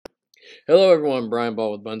Hello, everyone. Brian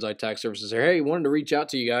Ball with Bonsai Tax Services here. Hey, wanted to reach out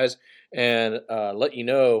to you guys and let you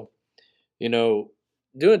know,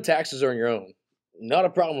 doing taxes on your own, not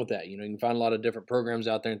a problem with that. You know, you can find a lot of different programs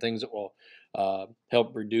out there and things that will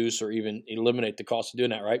help reduce or even eliminate the cost of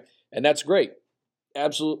doing that, right? And that's great.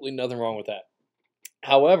 Absolutely nothing wrong with that.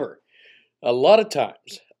 However, a lot of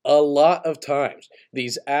times,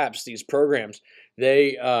 these apps, these programs,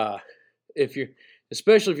 they if you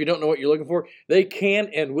especially if you don't know what you're looking for, they can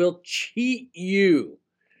and will cheat you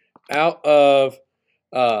out of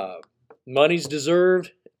uh, monies deserved,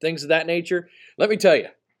 things of that nature. Let me tell you,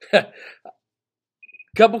 a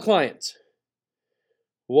couple clients.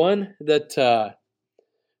 One that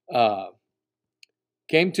uh,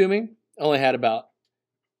 came to me only had about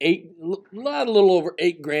a little over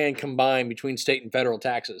 $8,000 combined between state and federal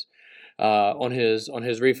taxes on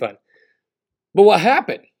his refund. But what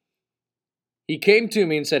happened? He came to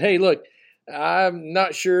me and said, "Hey, look, I'm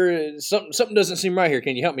not sure. Something doesn't seem right here.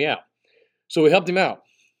 Can you help me out?" So we helped him out.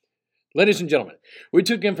 Ladies and gentlemen, we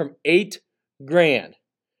took him from $8,000,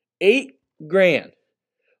 $8,000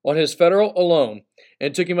 on his federal alone,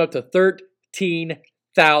 and took him up to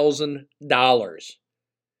 $13,000.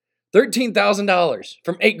 $13,000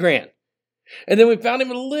 from $8,000. And then we found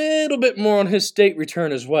him a little bit more on his state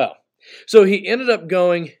return as well. So he ended up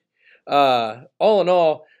going, all in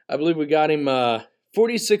all, I believe we got him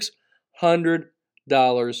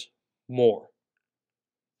 $4,600 more.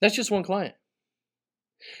 That's just one client.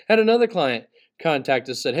 Had another client contact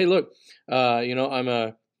us, said, "Hey, look, I'm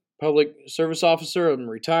a public service officer. I'm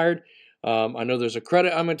retired. I know there's a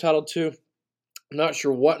credit I'm entitled to. I'm not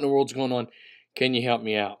sure what in the world's going on. Can you help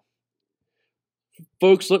me out?"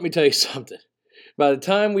 Folks, let me tell you something. By the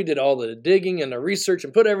time we did all the digging and the research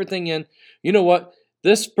and put everything in, you know what?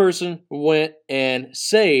 This person went and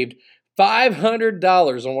saved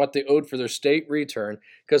 $500 on what they owed for their state return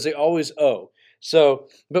because they always owe. So,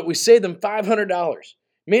 but we saved them $500.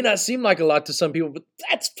 May not seem like a lot to some people, but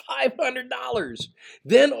that's $500.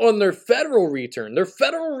 Then on their federal return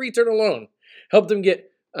alone, helped them get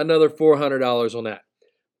another $400 on that.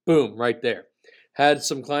 Boom, right there. Had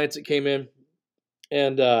some clients that came in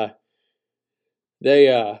and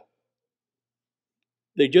they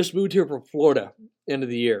just moved here from Florida end of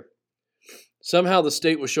the year. Somehow the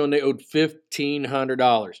state was showing they owed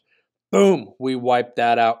 $1,500. Boom, we wiped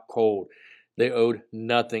that out cold. They owed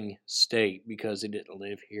nothing state because they didn't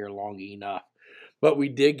live here long enough. But we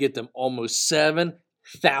did get them almost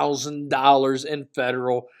 $7,000 in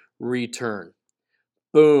federal return.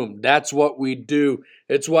 Boom, that's what we do.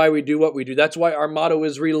 It's why we do what we do. That's why our motto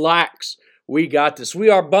is relax. We got this. We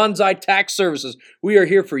are Bonsai Tax Services. We are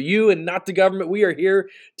here for you and not the government. We are here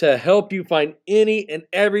to help you find any and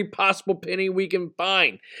every possible penny we can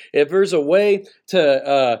find. If there's a way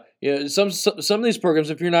to, some of these programs,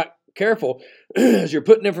 if you're not careful, as you're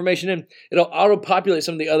putting information in, it'll auto-populate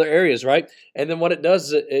some of the other areas, right? And then what it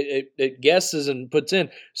does is it guesses and puts in.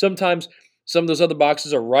 Sometimes some of those other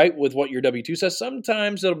boxes are right with what your W-2 says.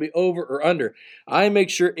 Sometimes it'll be over or under. I make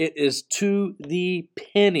sure it is to the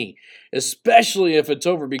penny, especially if it's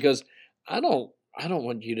over, because I don't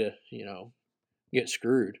want you to, get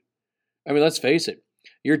screwed. I mean, let's face it.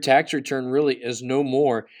 Your tax return really is no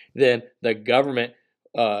more than the government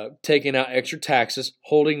taking out extra taxes,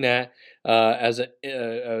 holding that as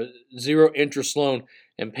a zero interest loan,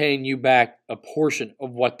 and paying you back a portion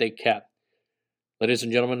of what they kept. Ladies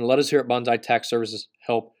and gentlemen, let us here at Bonsai Tax Services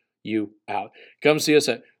help you out. Come see us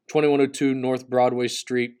at 2102 North Broadway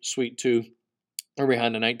Street, Suite 2, or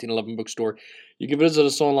behind the 1911 bookstore. You can visit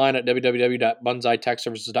us online at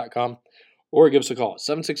www.bonsaitaxservices.com or give us a call at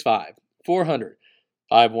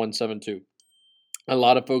 765-400-5172. A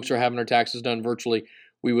lot of folks are having their taxes done virtually.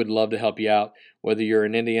 We would love to help you out. Whether you're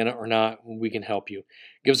in Indiana or not, we can help you.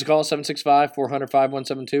 Give us a call,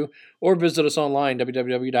 765-400-5172, or visit us online,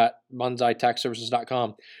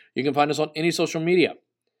 www.bonsaitaxservices.com. You can find us on any social media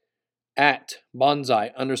at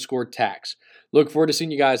bonsai_tax. Look forward to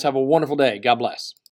seeing you guys. Have a wonderful day. God bless.